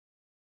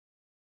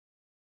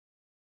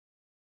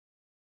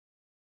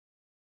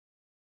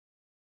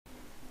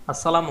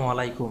Assalamu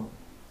Walaikum.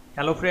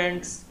 Hello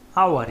friends,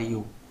 how are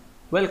you?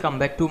 Welcome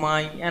back to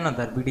my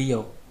another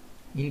video.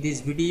 In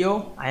this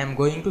video, I am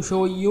going to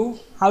show you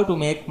how to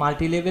make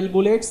multi-level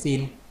bullets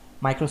in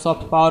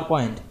Microsoft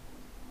PowerPoint.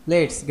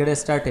 Let's get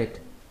started.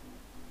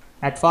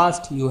 At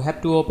first, you have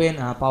to open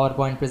a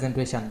PowerPoint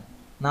presentation.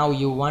 Now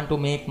you want to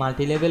make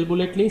multi-level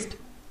bullet list.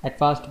 At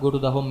first, go to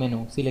the home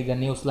menu, select the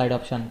new slide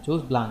option,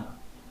 choose blank.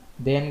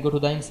 Then go to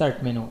the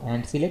insert menu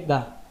and select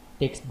the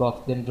text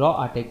box, then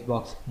draw a text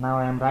box. Now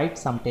I am write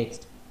some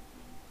text.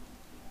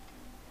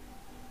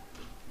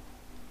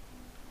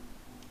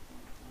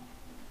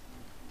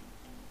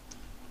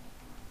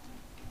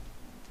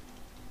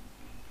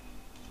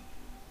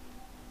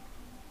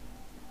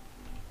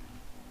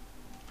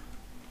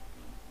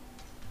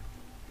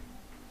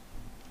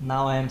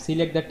 Now I am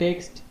select the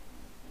text,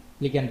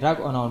 click and drag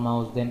on our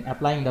mouse, then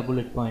applying the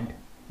bullet point.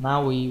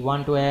 Now we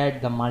want to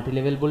add the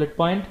multi-level bullet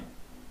point.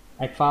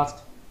 At first,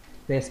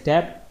 press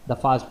tab, the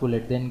first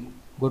bullet, then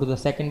go to the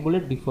second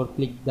bullet before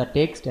click the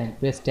text and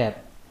press tab.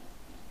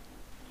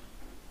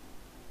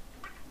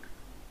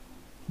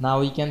 Now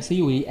we can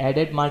see we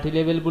added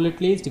multi-level bullet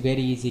list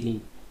very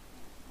easily.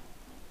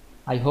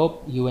 I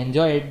hope you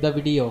enjoyed the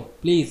video.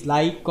 Please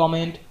like,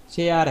 comment,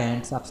 share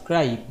and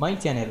subscribe my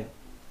channel.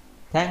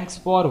 Thanks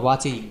for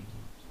watching.